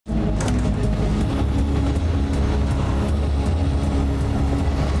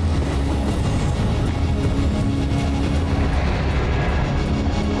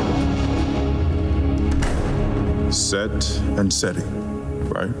set and setting,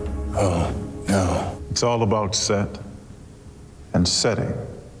 right? Oh, no. It's all about set and setting.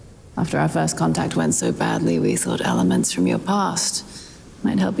 After our first contact went so badly, we thought elements from your past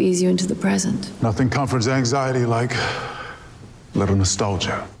might help ease you into the present. Nothing comforts anxiety like little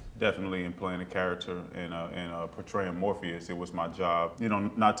nostalgia. Definitely in playing a character and portraying Morpheus, it was my job, you know,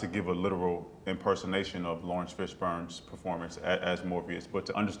 not to give a literal impersonation of Laurence Fishburne's performance as Morpheus, but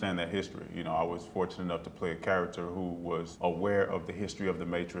to understand that history. You know, I was fortunate enough to play a character who was aware of the history of the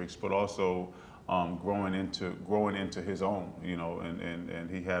Matrix, but also growing into his own, you know,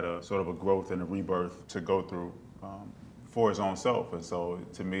 and he had a sort of a growth and a rebirth to go through for his own self. And so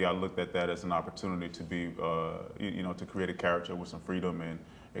to me, I looked at that as an opportunity to be, you know, to create a character with some freedom and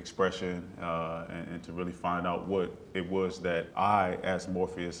expression and to really find out what it was that I, as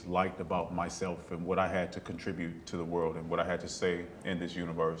Morpheus, liked about myself and what I had to contribute to the world and what I had to say in this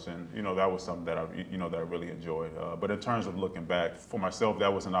universe. And, you know, that was something that I really enjoyed. But in terms of looking back, for myself,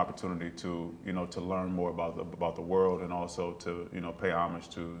 that was an opportunity to, you know, to learn more about the world and also to, you know, pay homage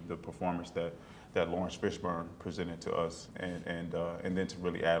to the performance that Laurence Fishburne presented to us, and then to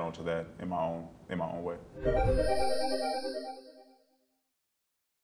really add on to that in my own way.